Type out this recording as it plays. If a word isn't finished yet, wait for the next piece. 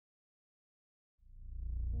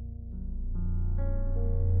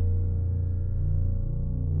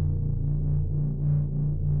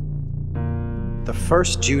The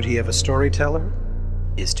first duty of a storyteller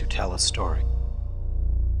is to tell a story.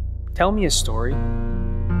 Tell me a story.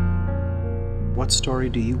 What story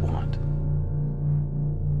do you want?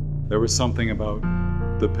 There was something about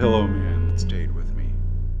the Pillowman that stayed with me.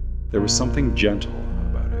 There was something gentle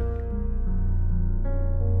about it.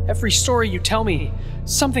 Every story you tell me,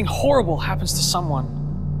 something horrible happens to someone.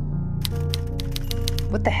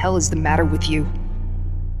 What the hell is the matter with you?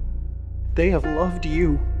 They have loved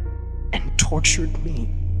you and tortured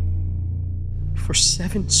me for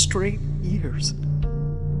 7 straight years.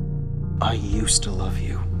 I used to love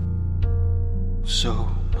you so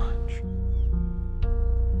much.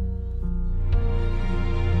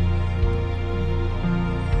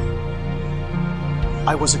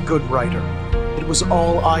 I was a good writer. It was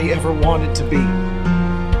all I ever wanted to be.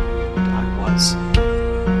 And I was.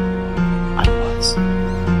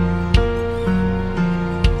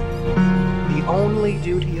 The only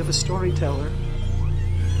duty of a storyteller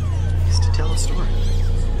is to tell a story.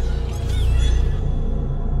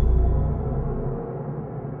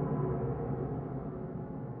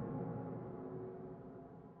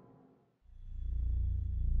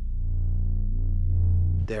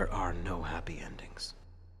 There are no happy endings.